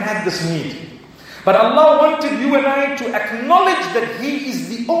wouldn't have had this need. But Allah wanted you and I to acknowledge that He is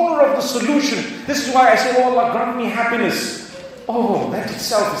the owner of the solution. This is why I say, oh Allah, grant me happiness. Oh, that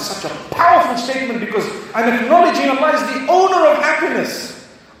itself is such a powerful statement, because I'm acknowledging Allah is the owner of happiness.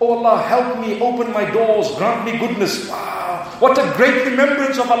 Oh Allah, help me, open my doors, grant me goodness. Wow, what a great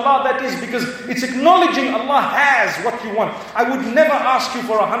remembrance of Allah that is, because it's acknowledging Allah has what you want. I would never ask you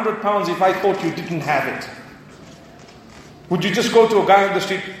for £100 if I thought you didn't have it. Would you just go to a guy on the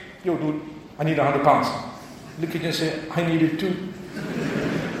street, yo dude, I need £100. Look at you and say, I need it too.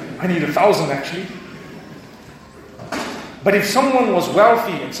 I need 1,000 actually. But if someone was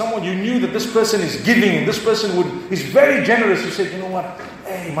wealthy and someone you knew that this person is giving and this person is very generous, you said, you know what,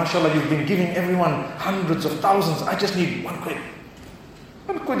 hey, mashallah, you've been giving everyone hundreds of thousands, I just need £1.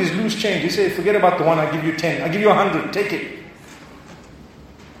 £1 is loose change. You say, forget about the one, I give you 10, I give you 100, take it.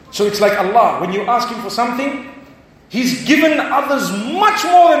 So it's like Allah, when you ask Him for something, He's given others much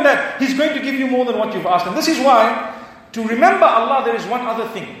more than that. He's going to give you more than what you've asked Him. This is why, to remember Allah, there is one other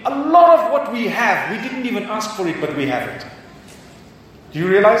thing. A lot of what we have, we didn't even ask for it, but we have it. Do you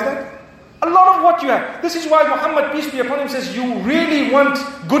realize that? A lot of what you have. This is why Muhammad, peace be upon him, says, you really want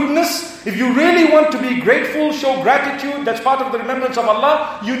goodness, if you really want to be grateful, show gratitude, that's part of the remembrance of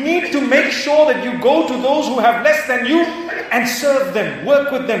Allah, you need to make sure that you go to those who have less than you and serve them,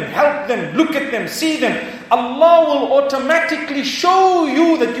 work with them, help them, look at them, see them. Allah will automatically show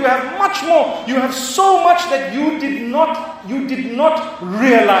you that you have much more. You have so much that you did not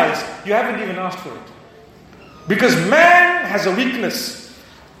realize. You haven't even asked for it. Because man has a weakness.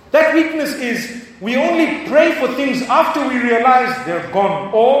 That weakness is, we only pray for things after we realize they're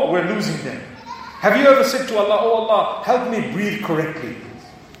gone or we're losing them. Have you ever said to Allah, oh Allah, help me breathe correctly?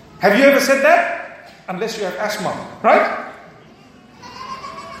 Have you ever said that? Unless you have asthma, right?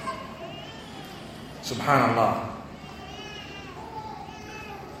 Subhanallah.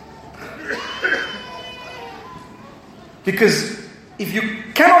 Because if you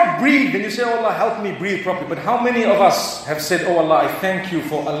cannot breathe, then you say, oh Allah, help me breathe properly. But how many of us have said, oh Allah, I thank you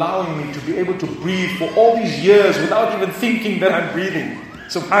for allowing me to be able to breathe for all these years without even thinking that I'm breathing.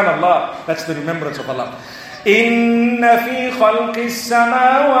 Subhanallah, that's the remembrance of Allah. إِنَّ فِي خَلْقِ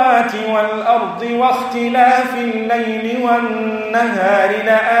السَّمَاوَاتِ وَالْأَرْضِ وَاخْتِلَافِ اللَّيْلِ وَالنَّهَارِ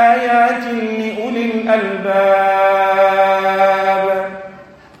لَآيَاتٍ لِأُولِي الْأَلْبَابِ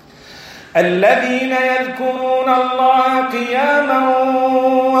الذين يذكرون الله قياما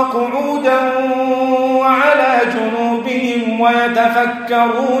وقعودا وعلى جنوبهم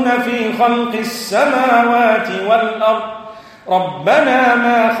ويتفكرون في خلق السماوات والأرض ربنا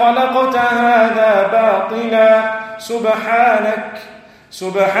ما خلقت هذا باطلا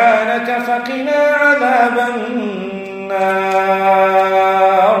سبحانك فقنا عذاب النار.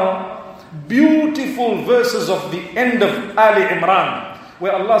 Beautiful verses of the end of Ali Imran,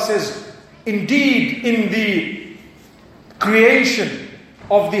 where Allah says, indeed, in the creation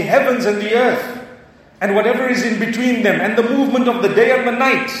of the heavens and the earth, and whatever is in between them, and the movement of the day and the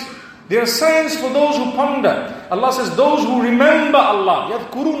night, there are signs for those who ponder. Allah says, those who remember Allah,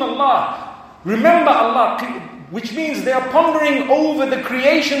 yadhkurun Allah, remember Allah, which means they are pondering over the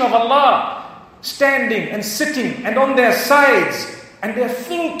creation of Allah, standing and sitting and on their sides, and they're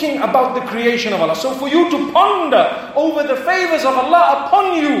thinking about the creation of Allah. So for you to ponder over the favors of Allah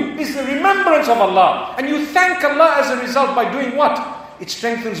upon you is the remembrance of Allah. And you thank Allah as a result by doing what? It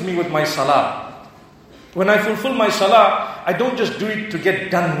strengthens me with my salah. When I fulfill my salah, I don't just do it to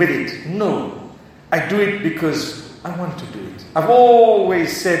get done with it. No. I do it because I want to do it. I've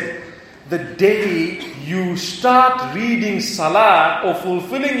always said, the day you start reading salah or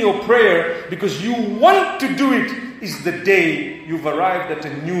fulfilling your prayer because you want to do it is the day you've arrived at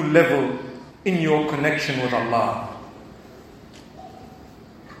a new level in your connection with Allah.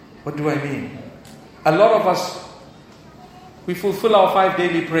 What do I mean? A lot of us, we fulfill our 5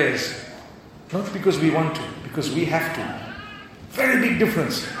 daily prayers not because we want to, because we have to. Very big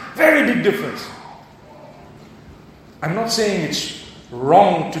difference. Very big difference. I'm not saying it's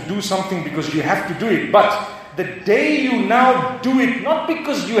wrong to do something because you have to do it, but the day you now do it, not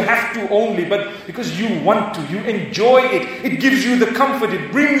because you have to only, but because you want to, you enjoy it, it gives you the comfort,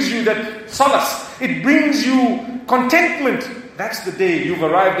 it brings you that solace, it brings you contentment. That's the day you've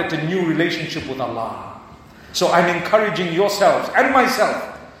arrived at a new relationship with Allah. So I'm encouraging yourselves and myself,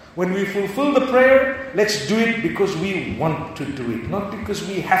 when we fulfill the prayer, let's do it because we want to do it, not because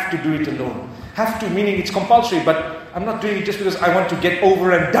we have to do it alone. Have to, meaning it's compulsory, but I'm not doing it just because I want to get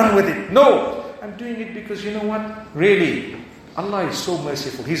over and done with it. No, I'm doing it because you know what? Really, Allah is so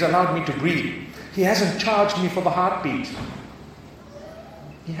merciful. He's allowed me to breathe. He hasn't charged me for the heartbeat.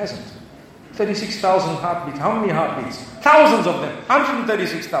 He hasn't. 36,000 heartbeats. How many heartbeats? Thousands of them.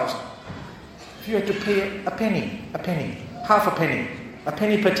 136,000. If you had to pay a penny, half a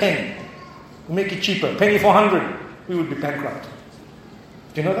penny per 10, we make it cheaper, penny for 100, we would be bankrupt.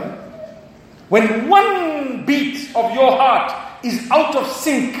 Do you know that? When one beat of your heart is out of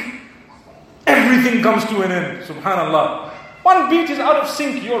sync, everything comes to an end. Subhanallah. One beat is out of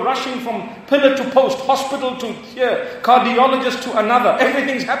sync. You're rushing from pillar to post, hospital to here, cardiologist to another.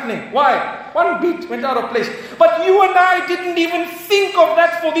 Everything's happening. Why? One beat went out of place. But you and I didn't even think of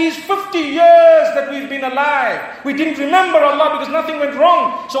that for these 50 years that we've been alive. We didn't remember Allah because nothing went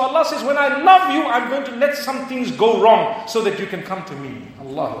wrong. So Allah says, when I love you, I'm going to let some things go wrong so that you can come to me.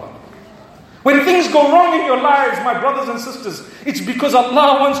 Allahu Akbar. When things go wrong in your lives, my brothers and sisters, it's because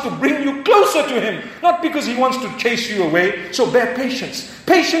Allah wants to bring you closer to Him, not because He wants to chase you away. So bear patience.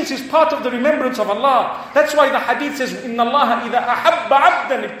 Patience is part of the remembrance of Allah. That's why the hadith says, إِنَّ اللَّهَ إِذَا أَحَبَّ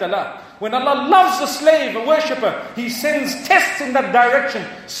عَبْدًا ابْتَلَاهُ. When Allah loves a slave, a worshipper, He sends tests in that direction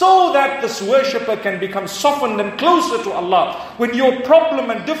so that this worshipper can become softened and closer to Allah. When your problem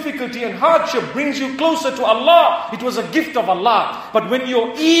and difficulty and hardship brings you closer to Allah, it was a gift of Allah. But when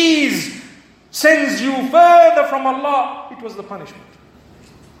your ease sends you further from Allah, it was the punishment.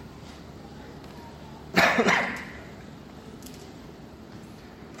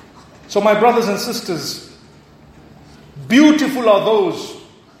 So my brothers and sisters, beautiful are those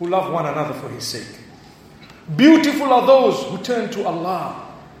who love one another for His sake. Beautiful are those who turn to Allah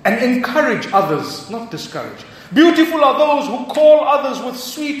and encourage others, not discourage. Beautiful are those who call others with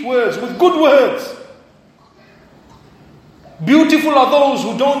sweet words, with good words. Beautiful are those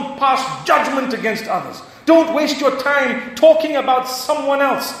who don't pass judgment against others. Don't waste your time talking about someone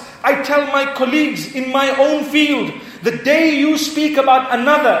else. I tell my colleagues in my own field, the day you speak about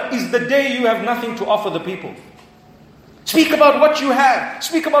another is the day you have nothing to offer the people. Speak about what you have.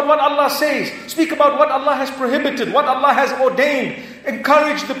 Speak about what Allah says. Speak about what Allah has prohibited, what Allah has ordained.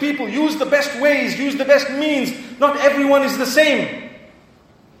 Encourage the people. Use the best ways. Use the best means. Not everyone is the same.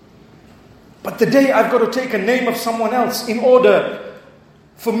 But the day I've got to take a name of someone else in order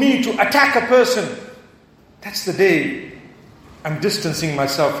for me to attack a person, that's the day I'm distancing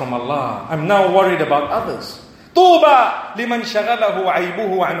myself from Allah. I'm now worried about others. طُوبَى لِمَنْ شَغَلَهُ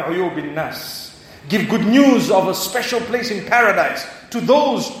عَيْبُهُ عَنْ عُيُوبِ النَّاسِ. Give good news of a special place in paradise to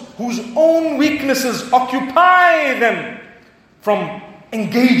those whose own weaknesses occupy them from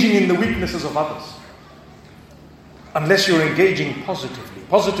engaging in the weaknesses of others. Unless you're engaging positively.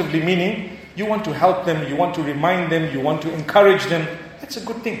 Positively meaning you want to help them, you want to remind them, you want to encourage them. That's a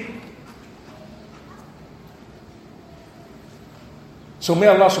good thing. So may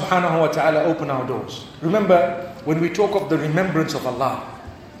Allah subhanahu wa ta'ala open our doors. Remember, when we talk of the remembrance of Allah,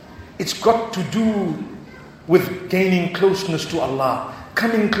 it's got to do with gaining closeness to Allah,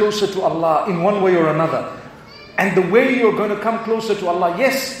 coming closer to Allah in one way or another. And the way you're going to come closer to Allah,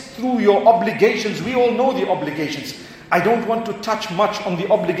 yes, through your obligations. We all know the obligations. I don't want to touch much on the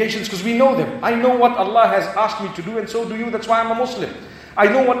obligations because we know them. I know what Allah has asked me to do and so do you. That's why I'm a Muslim. I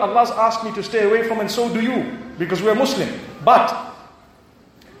know what Allah's asked me to stay away from and so do you because we're Muslim. But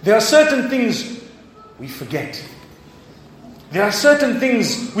there are certain things we forget. There are certain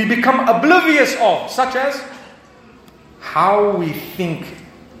things we become oblivious of, such as how we think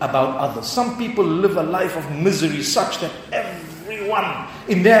about others. Some people live a life of misery such that everyone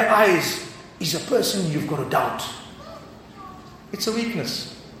in their eyes is a person you've got to doubt. It's a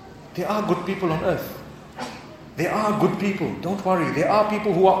weakness. There are good people on earth. There are good people. Don't worry. There are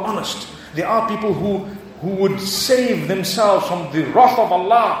people who are honest. There are people who would save themselves from the wrath of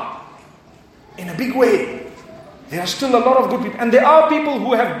Allah in a big way. There are still a lot of good people. And there are people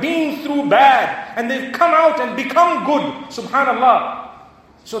who have been through bad and they've come out and become good. Subhanallah.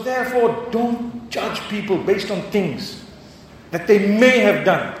 So therefore, don't judge people based on things that they may have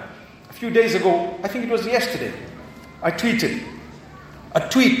done. A few days ago, I think it was yesterday, I tweeted a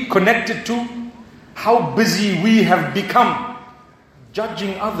tweet connected to how busy we have become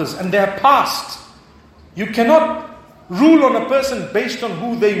judging others and their past. You cannot rule on a person based on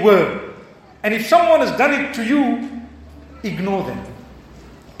who they were. And if someone has done it to you, ignore them.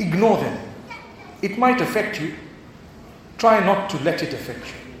 Ignore them. It might affect you. Try not to let it affect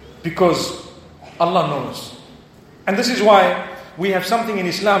you. Because Allah knows. And this is why we have something in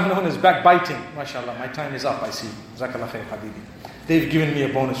Islam known as backbiting. MashaAllah, my time is up, I see. Jazakallah khair, Habibi. They've given me a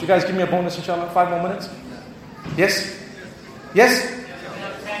bonus. You guys give me a bonus, inshallah? 5 more minutes? Yes? Yes?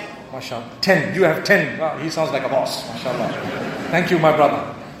 MashaAllah. 10. You have 10. Wow, he sounds like a boss. MashaAllah. Thank you, my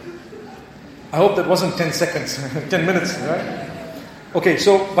brother. I hope that wasn't 10 seconds. 10 minutes, right? Okay,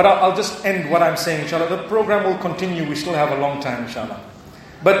 but I'll just end what I'm saying, inshallah. The program will continue. We still have a long time, inshallah.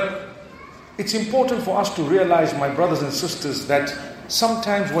 But it's important for us to realize, my brothers and sisters, that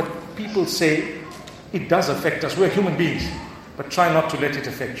sometimes what people say, it does affect us. We're human beings. But try not to let it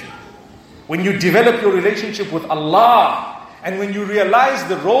affect you. When you develop your relationship with Allah, and when you realize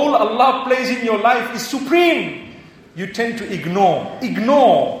the role Allah plays in your life is supreme, you tend to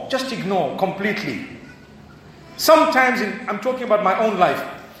ignore, just ignore completely. Sometimes, I'm talking about my own life,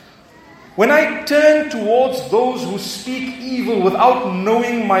 when I turn towards those who speak evil without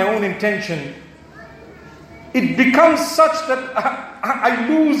knowing my own intention, it becomes such that I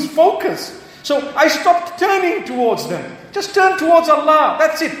lose focus. So I stopped turning towards them. Just turn towards Allah.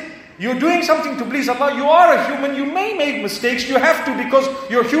 That's it. You're doing something to please Allah. You are a human. You may make mistakes. You have to, because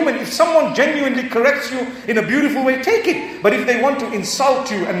you're human. If someone genuinely corrects you in a beautiful way, take it. But if they want to insult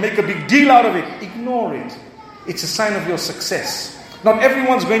you and make a big deal out of it, ignore it. It's a sign of your success. Not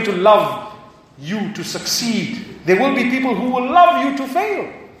everyone's going to love you to succeed. There will be people who will love you to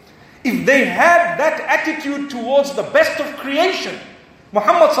fail. If they had that attitude towards the best of creation,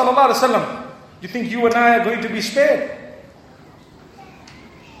 Muhammad sallallahu alaihi wasallam, you think you and I are going to be spared?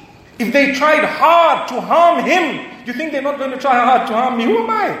 If they tried hard to harm him, you think they're not going to try hard to harm me? Who am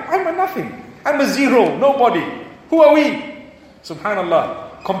I? I'm a nothing. I'm a zero, nobody. Who are we?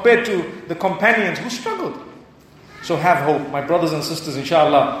 Subhanallah. Compared to the companions who struggled. So have hope, my brothers and sisters,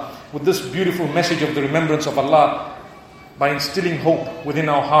 inshallah, with this beautiful message of the remembrance of Allah, by instilling hope within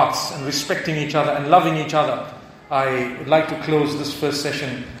our hearts and respecting each other and loving each other, I would like to close this first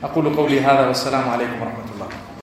session. أقول قولي هذا والسلام عليكم ورحمة الله.